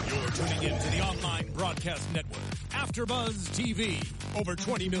tuning in to the online broadcast network, AfterBuzz TV. Over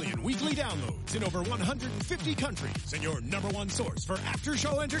 20 million weekly downloads in over 150 countries, and your number one source for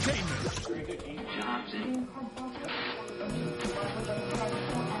after-show entertainment.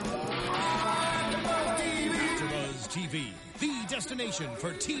 AfterBuzz TV, the destination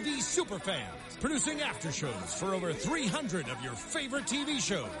for TV superfans. Producing aftershows for over 300 of your favorite TV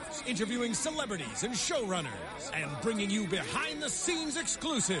shows. Interviewing celebrities and showrunners. And bringing you behind-the-scenes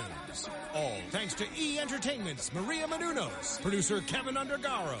exclusives. All thanks to E! Entertainment's Maria Menounos, producer Kevin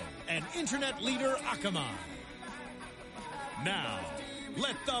Undergaro, and internet leader Akamai. Now,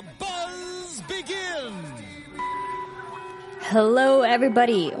 let the buzz begin! Hello,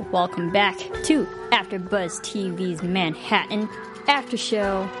 everybody. Welcome back to AfterBuzz TV's Manhattan After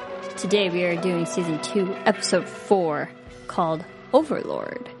Show. Today we are doing Season 2, Episode 4, called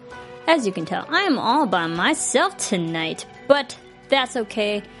Overlord. As you can tell, I am all by myself tonight, but that's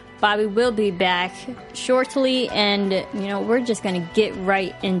okay. Bobby will be back shortly, and, we're just going to get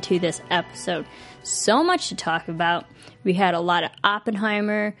right into this episode. So much to talk about. We had a lot of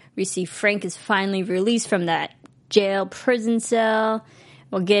Oppenheimer. We see Frank is finally released from that jail prison cell.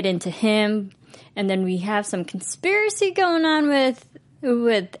 We'll get into him. And then we have some conspiracy going on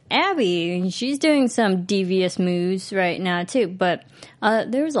with Abby. She's doing some devious moves right now too. But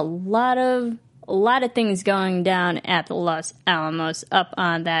there's a lot of things going down at the Los Alamos, up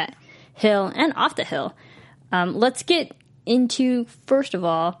on that hill and off the hill. Let's get into, first of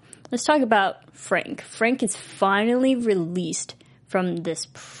all, let's talk about Frank. Frank is finally released from this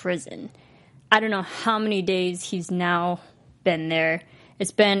prison. I don't know how many days he's now been there.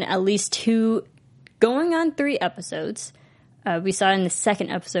 It's been at least 2, going on 3 episodes. We saw in the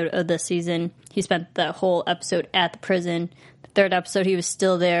second episode of the season, he spent the whole episode at the prison. The third episode, he was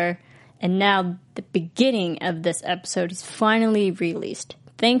still there. And now, the beginning of this episode, he's finally released.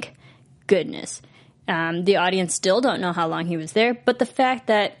 Thank goodness. The audience still don't know how long he was there, but the fact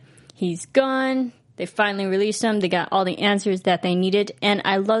that he's gone, they finally released him, they got all the answers that they needed, and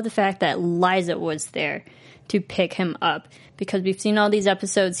I love the fact that Liza was there to pick him up, because we've seen all these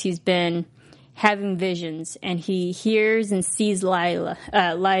episodes, he's been having visions, and he hears and sees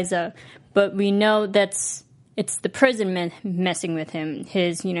Liza, but we know it's the prison messing with him.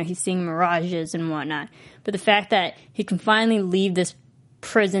 He's seeing mirages and whatnot. But the fact that he can finally leave this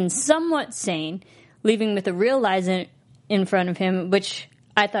prison somewhat sane, leaving with a real Liza in front of him, which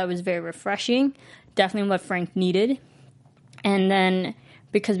I thought was very refreshing. Definitely what Frank needed. And then,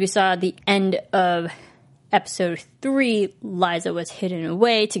 because we saw the end of episode 3, Liza was hidden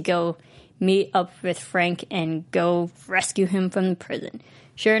away to go meet up with Frank and go rescue him from the prison.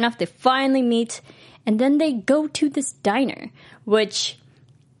 Sure enough, they finally meet, and then they go to this diner, which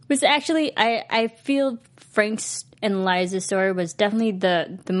was actually, I feel Frank's and Liza's story was definitely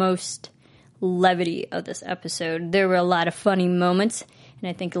the most levity of this episode. There were a lot of funny moments, and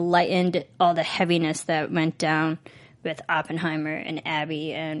I think it lightened all the heaviness that went down with Oppenheimer and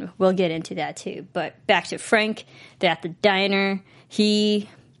Abby, and we'll get into that too. But back to Frank, they're at the diner. He,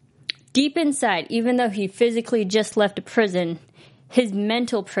 deep inside, even though he physically just left a prison, his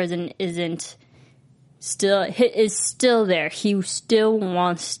mental prison is still there. He still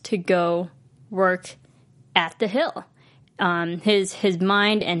wants to go work at the Hill. His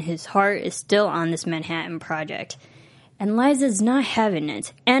mind and his heart is still on this Manhattan Project. And Liza's not having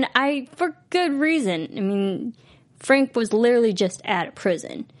it. And for good reason. I mean, Frank was literally just at a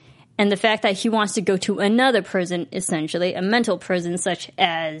prison. And the fact that he wants to go to another prison, essentially, a mental prison such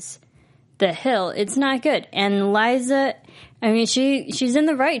as the Hill, it's not good. And Liza, I mean, she's in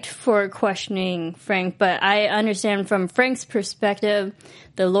the right for questioning Frank, but I understand from Frank's perspective,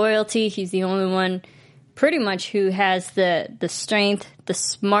 the loyalty, he's the only one pretty much who has the strength, the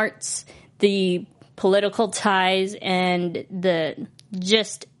smarts, the political ties, and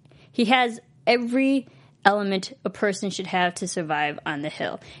he has every element a person should have to survive on the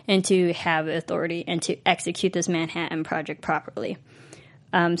Hill and to have authority and to execute this Manhattan Project properly.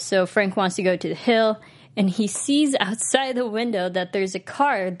 So Frank wants to go to the Hill, and he sees outside the window that there's a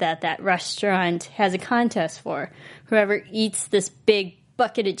car that restaurant has a contest for. Whoever eats this big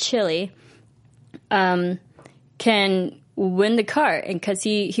bucket of chili can win the car, and because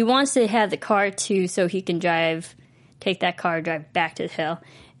he wants to have the car too, so he can drive back to the Hill.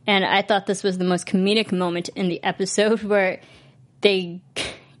 And I thought this was the most comedic moment in the episode, where they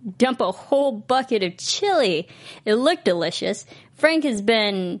dump a whole bucket of chili. It looked delicious. Frank has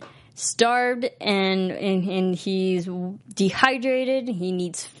been starved and he's dehydrated. He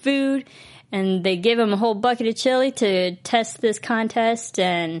needs food, and they give him a whole bucket of chili to test this contest,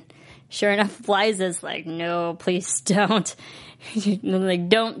 and sure enough, Liza's like, no, please don't. Like,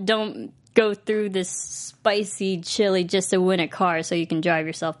 don't go through this spicy chili just to win a car so you can drive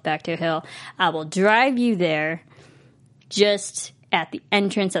yourself back to a hill. I will drive you there just at the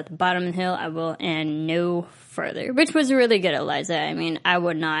entrance at the bottom of the hill. I will, and no further, which was really good, Eliza. I mean, I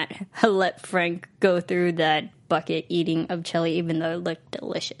would not let Frank go through that bucket eating of chili, even though it looked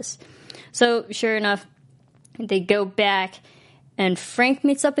delicious. So, sure enough, they go back, and Frank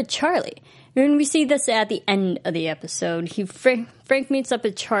meets up with Charlie. And we see this at the end of the episode. Frank meets up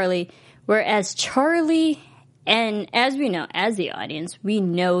with Charlie, whereas Charlie, and as we know, as the audience, we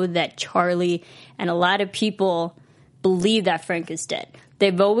know that Charlie and a lot of people believe that Frank is dead.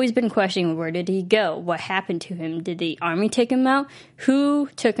 They've always been questioning, where did he go? What happened to him? Did the army take him out? Who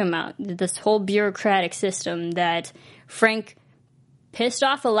took him out? This whole bureaucratic system that Frank pissed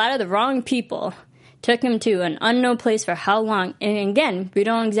off a lot of the wrong people, took him to an unknown place for how long? And again, we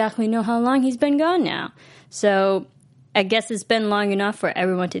don't exactly know how long he's been gone now. So I guess it's been long enough for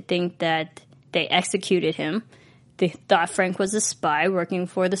everyone to think that they executed him. They thought Frank was a spy working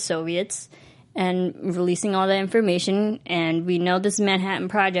for the Soviets and releasing all that information. And we know this Manhattan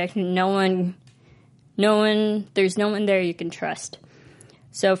Project. There's no one there you can trust.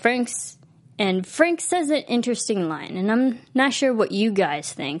 So Frank says an interesting line, and I'm not sure what you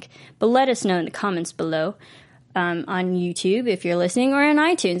guys think, but let us know in the comments below on YouTube if you're listening, or on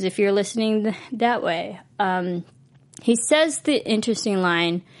iTunes if you're listening that way. He says the interesting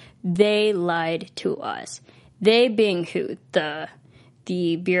line, "They lied to us." They being who? The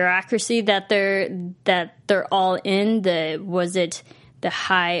bureaucracy that they're all in. Was it the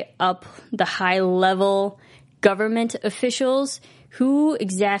high level government officials? Who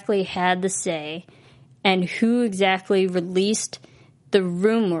exactly had the say, and who exactly released the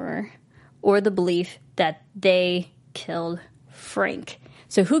rumor or the belief that they killed Frank?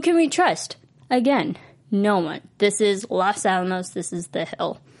 So who can we trust? Again, no one. This is Los Alamos. This is the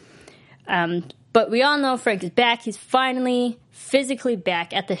hill. But we all know Frank is back. He's finally physically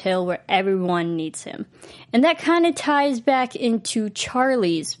back at the hill where everyone needs him. And that kind of ties back into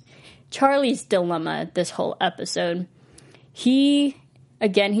Charlie's dilemma this whole episode. He's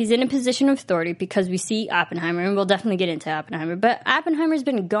in a position of authority because we see Oppenheimer, and we'll definitely get into Oppenheimer, but Oppenheimer's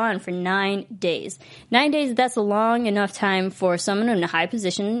been gone for 9 days. 9 days, that's a long enough time for someone in a high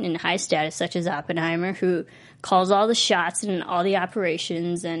position, in high status, such as Oppenheimer, who calls all the shots and all the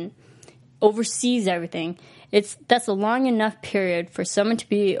operations and oversees everything. That's a long enough period for someone to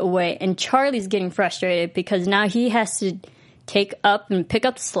be away, and Charlie's getting frustrated because now he has to pick up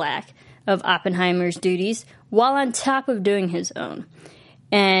the slack of Oppenheimer's duties while on top of doing his own.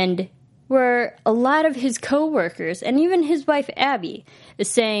 And where a lot of his co-workers and even his wife Abby is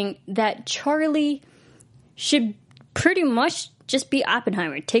saying that Charlie should pretty much just be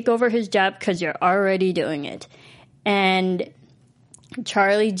Oppenheimer. Take over his job because you're already doing it. And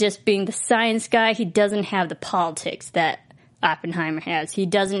Charlie, just being the science guy, he doesn't have the politics that Oppenheimer has. He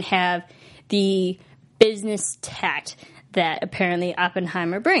doesn't have the business tact that apparently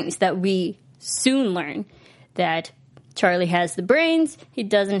Oppenheimer brings, that we soon learn that Charlie has the brains, he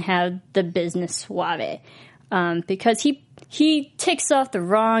doesn't have the business suave. Because he ticks off the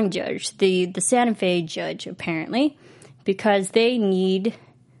wrong judge, the Santa Fe judge, apparently, because they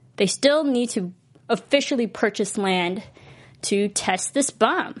still need to officially purchase land to test this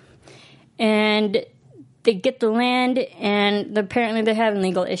bomb. And they get the land, and apparently they're having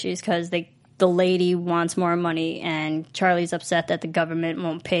legal issues because the lady wants more money, and Charlie's upset that the government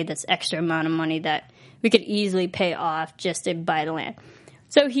won't pay this extra amount of money that we could easily pay off just to buy the land.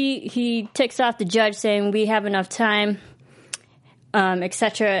 So he ticks off the judge saying, we have enough time,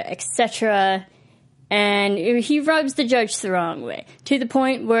 etc., etc., and he rubs the judge the wrong way, to the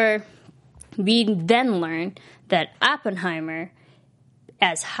point where we then learn that Oppenheimer,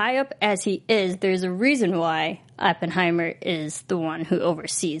 as high up as he is, there's a reason why Oppenheimer is the one who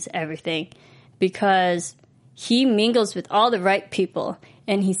oversees everything, because he mingles with all the right people,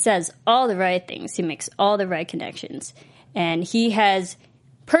 and he says all the right things. He makes all the right connections, and he has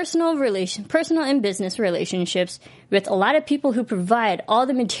personal and business relationships with a lot of people who provide all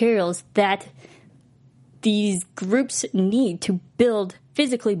the materials that these groups need to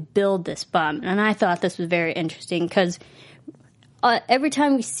physically build this bomb. And I thought this was very interesting because every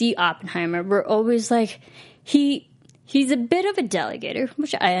time we see Oppenheimer, we're always like, he's a bit of a delegator,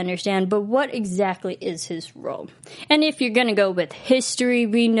 which I understand, but what exactly is his role? And if you're going to go with history,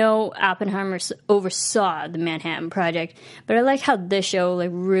 we know Oppenheimer oversaw the Manhattan Project, but I like how this show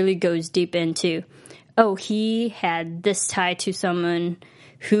really goes deep into, he had this tie to someone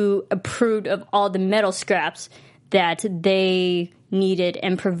who approved of all the metal scraps that they needed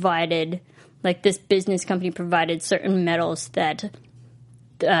and provided like this business company provided certain metals that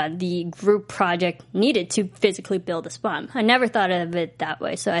the group project needed to physically build this bomb. I never thought of it that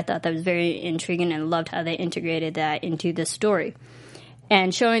way, so I thought that was very intriguing and loved how they integrated that into the story.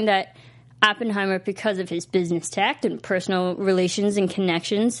 And showing that Oppenheimer, because of his business tact and personal relations and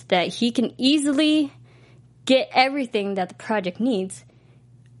connections, that he can easily get everything that the project needs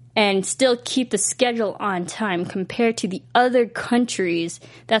and still keep the schedule on time compared to the other countries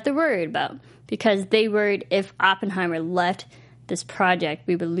that they're worried about. Because they worried if Oppenheimer left this project,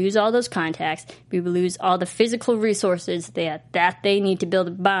 we would lose all those contacts, we would lose all the physical resources that they need to build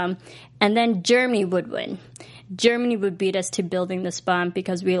a bomb, and then Germany would win. Germany would beat us to building this bomb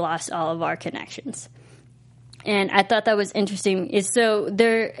because we lost all of our connections. And I thought that was interesting. So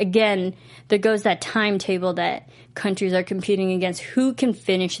there goes that timetable that countries are competing against. Who can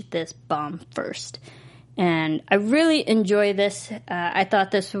finish this bomb first? And I really enjoy this. I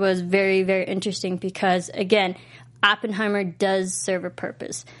thought this was very, very interesting because, again, Oppenheimer does serve a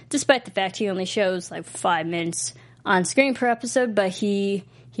purpose, despite the fact he only shows like 5 minutes on screen per episode, but he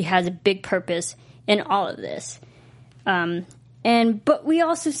has a big purpose in all of this. But we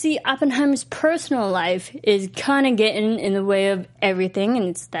also see Oppenheimer's personal life is kind of getting in the way of everything,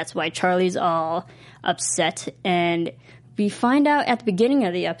 and that's why Charlie's all upset. And we find out at the beginning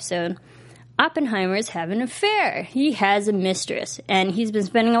of the episode, Oppenheimer's having an affair. He has a mistress, and he's been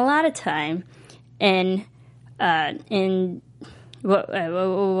spending a lot of time in what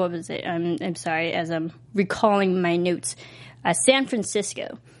was it? I'm sorry, as I'm recalling my notes. San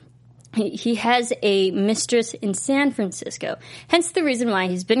Francisco. He has a mistress in San Francisco. Hence the reason why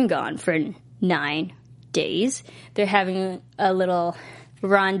he's been gone for 9 days. They're having a little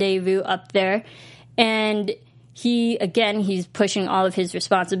rendezvous up there. And he's pushing all of his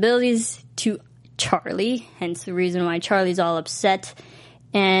responsibilities to Charlie. Hence the reason why Charlie's all upset.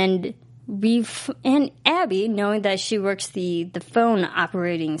 And Abby, knowing that she works the phone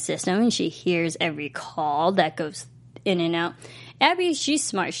operating system and she hears every call that goes in and out. Abby, she's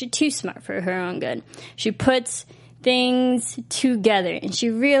smart. She's too smart for her own good. She puts things together and she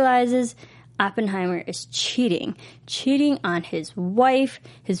realizes Oppenheimer is cheating on his wife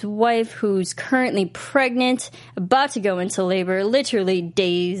who's currently pregnant, about to go into labor, literally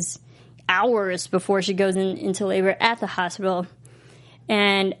days, hours before she goes into labor at the hospital.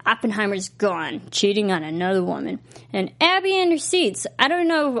 And Oppenheimer's gone, cheating on another woman. And Abby intercedes. I don't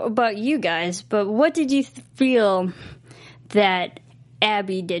know about you guys, but what did you feel that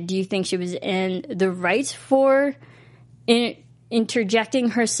Abby did? Do you think she was in the right for interjecting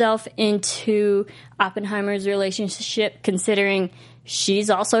herself into Oppenheimer's relationship, considering she's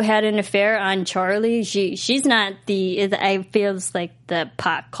also had an affair on Charlie? She's not I feels like the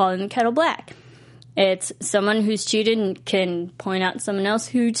pot calling the kettle black. It's someone who's cheated and can point out someone else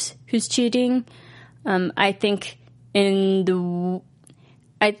who's cheating. I think I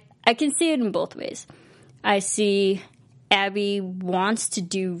can see it in both ways. I see Abby wants to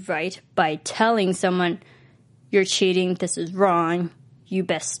do right by telling someone, you're cheating, this is wrong, you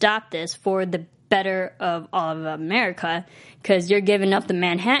best stop this for the better of all of America, because you're giving up the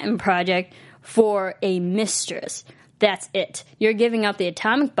Manhattan Project for a mistress. That's it. You're giving up the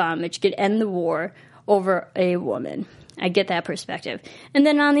atomic bomb, which could end the war, over a woman. I get that perspective. And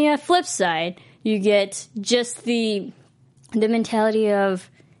then on the flip side, you get just the mentality of,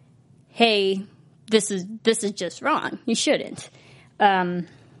 hey, this is just wrong. You shouldn't.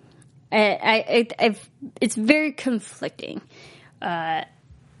 It's very conflicting. But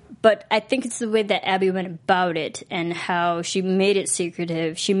I think it's the way that Abby went about it and how she made it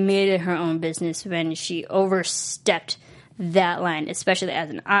secretive. She made it her own business when she overstepped that line, especially as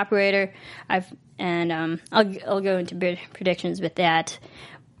an operator. I'll go into predictions with that.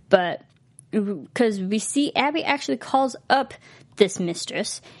 But because we see Abby actually calls up this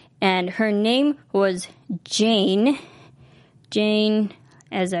mistress, and her name was Jane. Jane,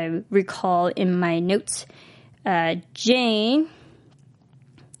 as I recall in my notes, Jane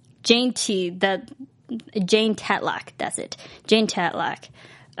Tatlock, that's it. Jane Tatlock.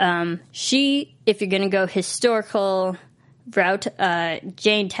 If you're going to go historical route,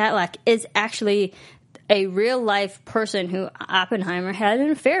 Jane Tatlock is actually a real-life person who Oppenheimer had an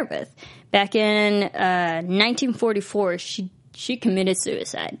affair with. Back in 1944, she committed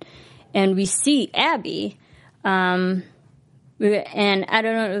suicide. And we see Abby, and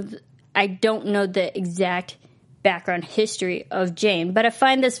I don't know the exact background history of Jane, but I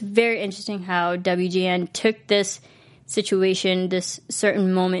find this very interesting how WGN took this situation, this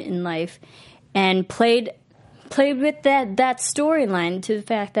certain moment in life, and played with that storyline to the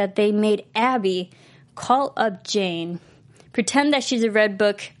fact that they made Abby call up Jane pretend that she's a Red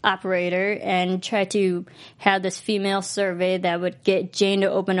Book operator and try to have this female survey that would get Jane to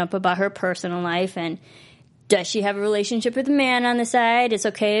open up about her personal life. And does she have a relationship with a man on the side? It's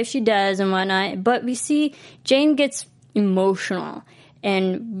okay if she does and whatnot. But we see Jane gets emotional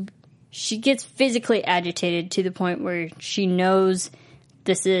and she gets physically agitated to the point where she knows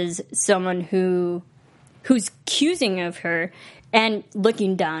this is someone who's accusing of her and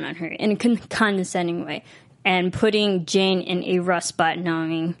looking down on her in a condescending way and putting Jane in a rough spot,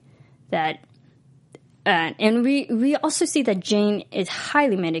 knowing that. And we also see that Jane is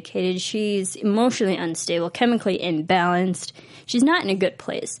highly medicated. She's emotionally unstable, chemically imbalanced. She's not in a good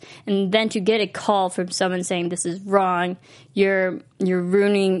place. And then to get a call from someone saying this is wrong, you're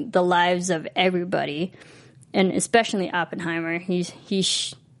ruining the lives of everybody, and especially Oppenheimer. He's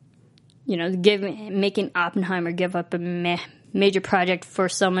making Oppenheimer give up a major project for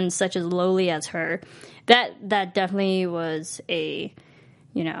someone such as lowly as her. That definitely was a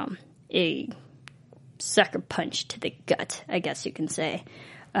sucker punch to the gut, I guess you can say.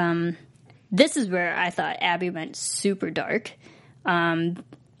 This is where I thought Abby went super dark. And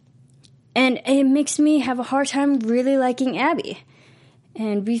it makes me have a hard time really liking Abby.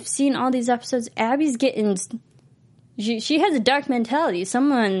 And we've seen all these episodes. Abby's getting... She has a dark mentality.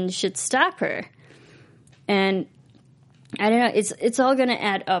 Someone should stop her. And I don't know. It's all going to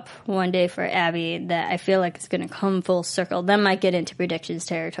add up one day for Abby that I feel like it's going to come full circle. Then might get into predictions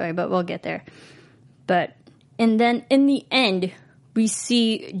territory, but we'll get there. And then in the end, we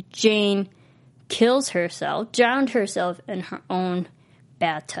see Jane kills herself, drowned herself in her own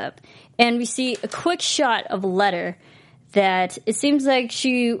bathtub. And we see a quick shot of a letter that it seems like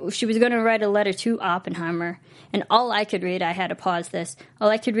she was going to write a letter to Oppenheimer. And all I could read, I had to pause this, all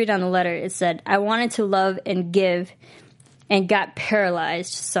I could read on the letter, it said, "I wanted to love and give and got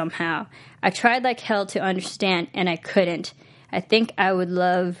paralyzed somehow. I tried like hell to understand and I couldn't. I think I would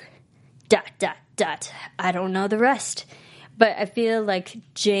love ... I don't know the rest." But I feel like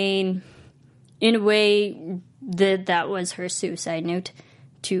Jane, in a way, that was her suicide note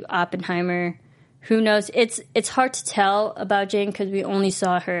to Oppenheimer. Who knows? It's hard to tell about Jane because we only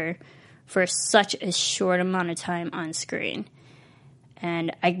saw her for such a short amount of time on screen.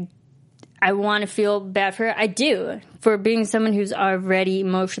 And I want to feel bad for her. I do, for being someone who's already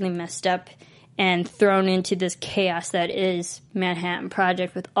emotionally messed up and thrown into this chaos that is Manhattan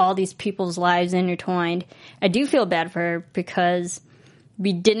Project with all these people's lives intertwined. I do feel bad for her because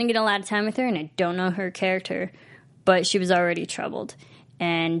we didn't get a lot of time with her, and I don't know her character, but she was already troubled.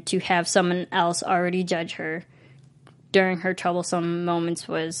 And to have someone else already judge her during her troublesome moments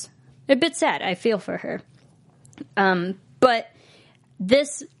was a bit sad. I feel for her. But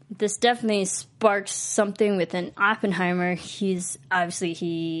this definitely sparks something within Oppenheimer. He's obviously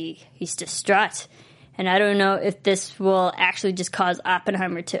he's distraught, and I don't know if this will actually just cause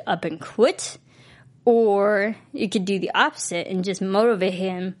Oppenheimer to up and quit, or it could do the opposite and just motivate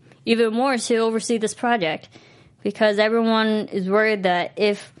him even more to oversee this project, because everyone is worried that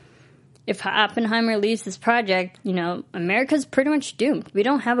if Oppenheimer leaves this project, America's pretty much doomed. We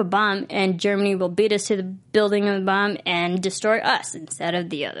don't have a bomb, and Germany will beat us to the building of the bomb and destroy us instead of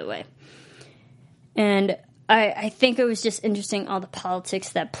the other way. And I think it was just interesting, all the politics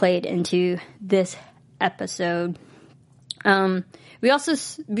that played into this episode. We also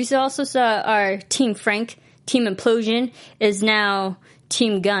saw our Team Frank, Team Implosion, is now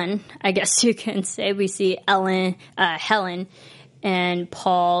Team Gunn, I guess you can say. We see Helen, and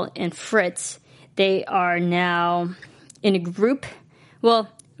Paul and Fritz. They are now in a group. Well,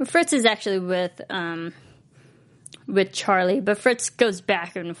 Fritz is actually with Charlie, but Fritz goes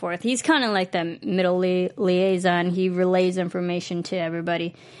back and forth. He's kind of like the middle liaison. He relays information to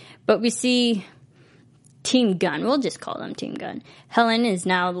everybody. But we see Team Gunn. We'll just call them Team Gunn. Helen is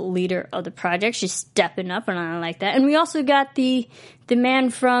now the leader of the project. She's stepping up, and I like that. And we also got the man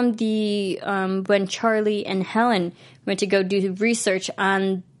from the when Charlie and Helen went to go do research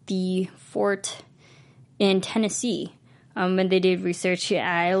on the fort in Tennessee. When they did research,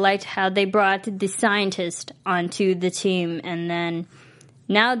 I liked how they brought the scientist onto the team, and then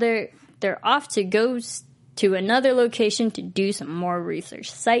now they're off to go to another location to do some more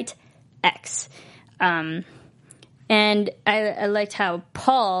research. Site X. And I liked how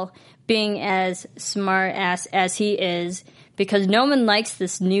Paul, being as smart ass as he is, because no one likes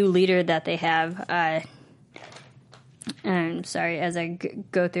this new leader that they have. I'm sorry, as I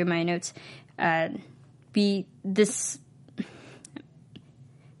go through my notes, the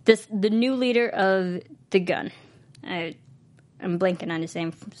new leader of the Gun. I'm blanking on his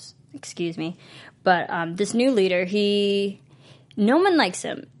name. Excuse me, but this new leader, no one likes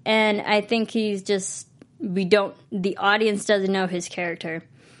him, and I think he's just the audience doesn't know his character.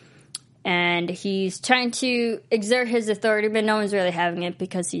 And he's trying to exert his authority, but no one's really having it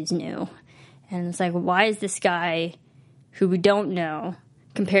because he's new. And it's like, why is this guy who we don't know,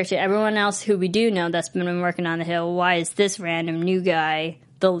 compared to everyone else who we do know that's been working on the Hill, why is this random new guy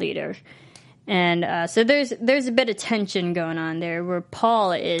the leader? And so there's a bit of tension going on there where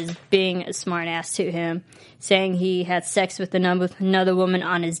Paul is being a smartass to him, saying he had sex with another woman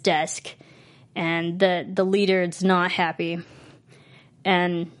on his desk, and the leader is not happy.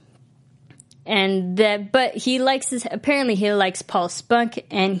 But apparently he likes Paul Spunk,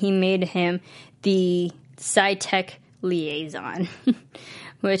 and he made him the Sci-Tech liaison,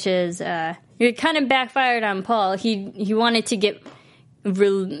 which is it kind of backfired on Paul. He wanted to get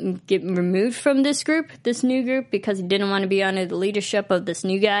removed from this new group, because he didn't want to be under the leadership of this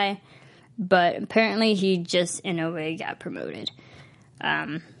new guy. But apparently he just, in a way, got promoted.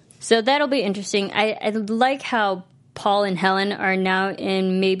 So that'll be interesting. I like how Paul and Helen are now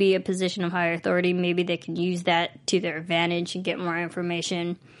in maybe a position of higher authority. Maybe they can use that to their advantage and get more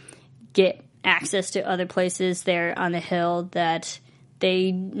information, get access to other places there on the Hill that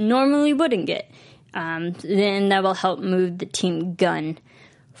they normally wouldn't get. Then that will help move the Team Gunn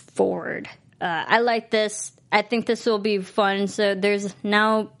forward. I like this. I think this will be fun. So there's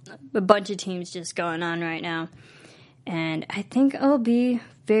now a bunch of teams just going on right now. And I think it'll be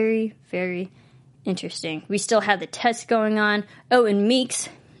very, very interesting. We still have the test going on. Oh, and Meeks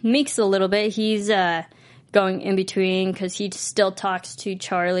a little bit. He's going in between because he still talks to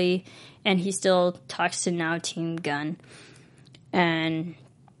Charlie, and he still talks to now Team Gunn. And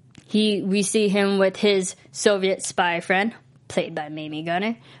we see him with his Soviet spy friend, played by Mamie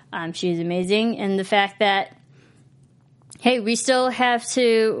Gunner. She's amazing. And the fact that, hey, we still have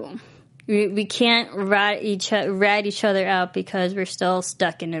to... We can't rat each other out because we're still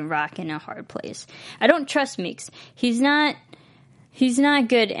stuck in a rock in a hard place. I don't trust Meeks. He's not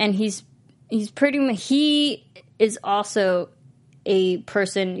good, and he is also a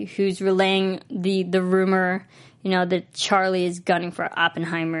person who's relaying the rumor, that Charlie is gunning for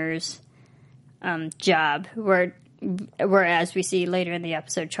Oppenheimer's job. Whereas we see later in the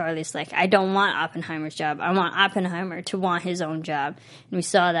episode, Charlie's like, I don't want Oppenheimer's job. I want Oppenheimer to want his own job. And we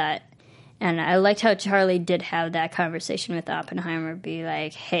saw that. And I liked how Charlie did have that conversation with Oppenheimer, be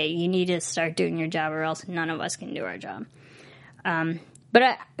like, hey, you need to start doing your job or else none of us can do our job.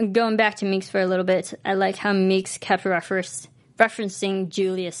 But going back to Meeks for a little bit, I like how Meeks kept referencing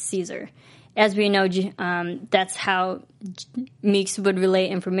Julius Caesar. As we know, that's how Meeks would relay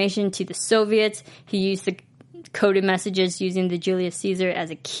information to the Soviets. He used the coded messages using the Julius Caesar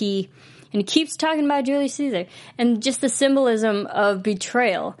as a key. And he keeps talking about Julius Caesar. And just the symbolism of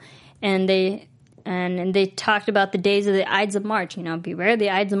betrayal. And they talked about the days of the Ides of March, beware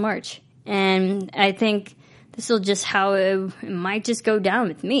the Ides of March. And I think this will just how it might just go down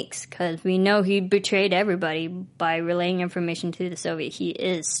with Meeks, because we know he betrayed everybody by relaying information to the Soviet. He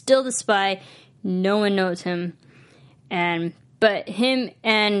is still the spy. No one knows him. But him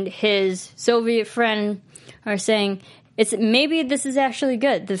and his Soviet friend are saying, maybe this is actually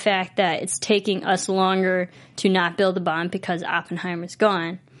good, the fact that it's taking us longer to not build a bomb because Oppenheimer's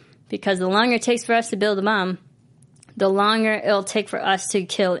gone. Because the longer it takes for us to build a bomb, the longer it'll take for us to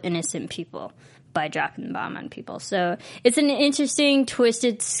kill innocent people by dropping the bomb on people. So it's an interesting,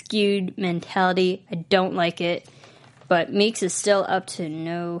 twisted, skewed mentality. I don't like it. But Meeks is still up to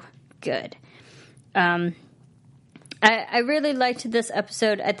no good. I really liked this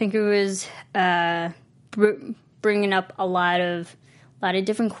episode. I think it was bringing up a lot of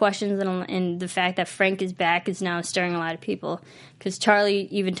different questions, and the fact that Frank is back is now stirring a lot of people. Because Charlie,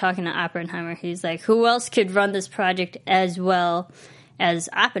 even talking to Oppenheimer, he's like, who else could run this project as well as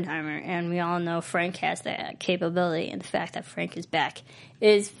Oppenheimer? And we all know Frank has that capability, and the fact that Frank is back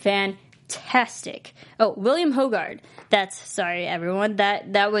is fantastic. Oh, William Hogard. Sorry everyone,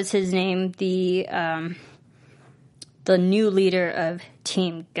 that was his name, the new leader of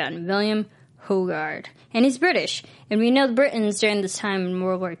Team Gunn, William Hogard. And he's British. And we know the Britons during this time in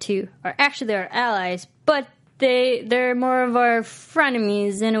World War II are actually our allies, but they're more of our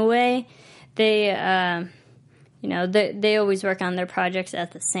frenemies in a way. They always work on their projects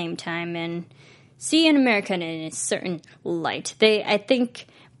at the same time and see in America in a certain light. I think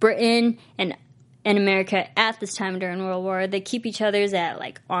Britain and America at this time during World War, they keep each other's at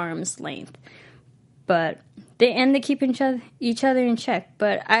like arm's length. But they keep each other in check.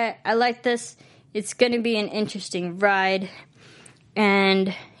 But I like this. It's going to be an interesting ride.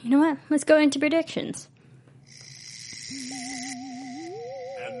 And you know what? Let's go into predictions.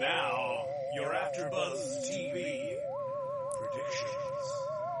 And now, your AfterBuzz TV predictions.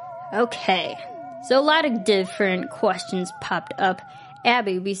 Okay. So a lot of different questions popped up.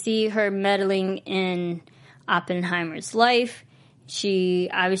 Abby, we see her meddling in Oppenheimer's life. She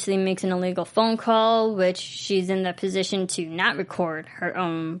obviously makes an illegal phone call, which she's in the position to not record her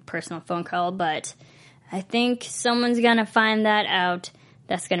own personal phone call, but I think someone's going to find that out.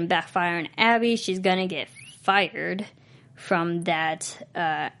 That's going to backfire on Abby. She's going to get fired from that.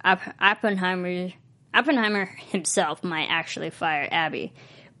 Oppenheimer himself might actually fire Abby.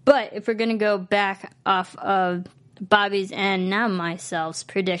 But if we're going to go back off of Bobby's and now myself's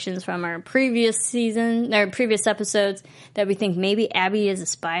predictions from our previous season, or previous episodes, that we think maybe Abby is a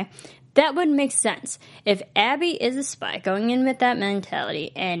spy, that would make sense. If Abby is a spy, going in with that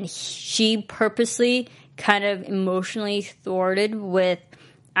mentality, and she purposely kind of emotionally thwarted with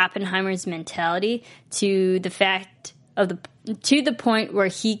Oppenheimer's mentality to the point where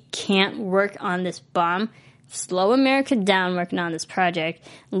he can't work on this bomb, slow America down working on this project,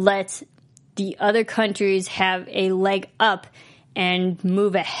 let the other countries have a leg up and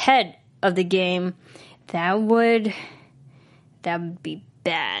move ahead of the game, that would be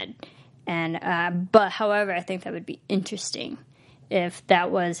bad. And but however, I think that would be interesting if that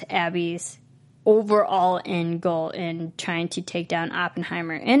was Abby's overall end goal in trying to take down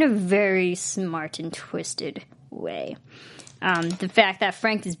Oppenheimer in a very smart and twisted way. The fact that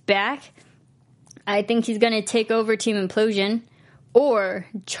Frank is back, I think he's going to take over Team Implosion, or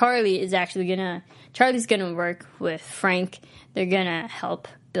Charlie's going to work with Frank. They're going to help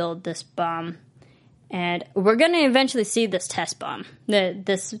build this bomb. And we're going to eventually see this test bomb,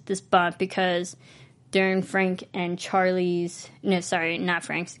 this bomb, because during Frank and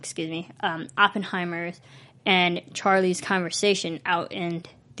Oppenheimer's and Charlie's conversation out in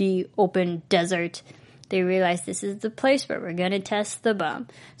the open desert, they realize this is the place where we're going to test the bomb.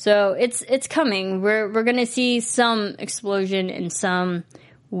 So it's coming. We're going to see some explosion in some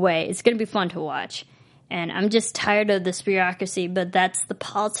way. It's going to be fun to watch. And I'm just tired of this bureaucracy, but that's the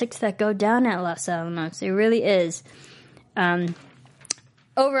politics that go down at Los Alamos. It really is.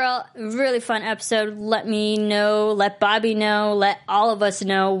 Overall, really fun episode. Let me know, let Bobby know, let all of us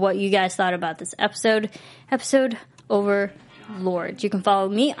know what you guys thought about this episode. Episode Overlord. You can follow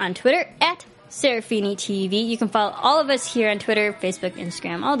me on Twitter at Serafini TV. You can follow all of us here on Twitter, Facebook,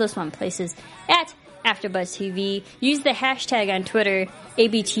 Instagram, all those fun places at AfterBuzz TV. Use the hashtag on Twitter,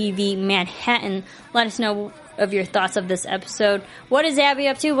 ABTV Manhattan. Let us know of your thoughts of this episode. What is Abby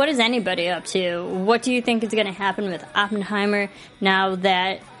up to? What is anybody up to? What do you think is going to happen with Oppenheimer now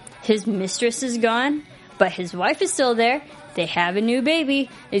that his mistress is gone, but his wife is still there? They have a new baby.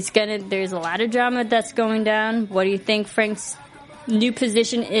 There's a lot of drama that's going down. What do you think Frank's new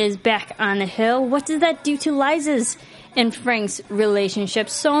position is back on the hill? What does that do to Liza's and Frank's relationship?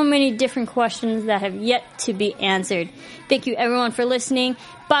 So many different questions that have yet to be answered. Thank you everyone for listening.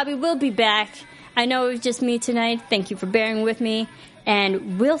 Bobby will be back. I know it was just me tonight. Thank you for bearing with me,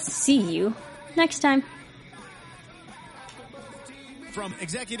 and we'll see you next time. From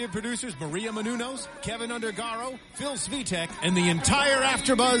executive producers Maria Menounos, Kevin Undergaro, Phil Svitek, and the entire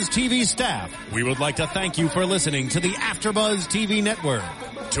AfterBuzz TV staff, we would like to thank you for listening to the AfterBuzz TV network.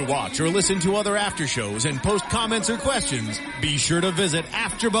 To watch or listen to other after shows and post comments or questions, be sure to visit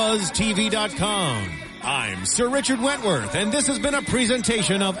AfterBuzzTV.com. I'm Sir Richard Wentworth, and this has been a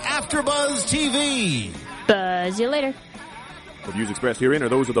presentation of AfterBuzz TV. Buzz you later. The views expressed herein are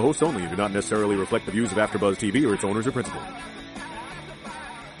those of the hosts only and do not necessarily reflect the views of AfterBuzz TV or its owners or principals.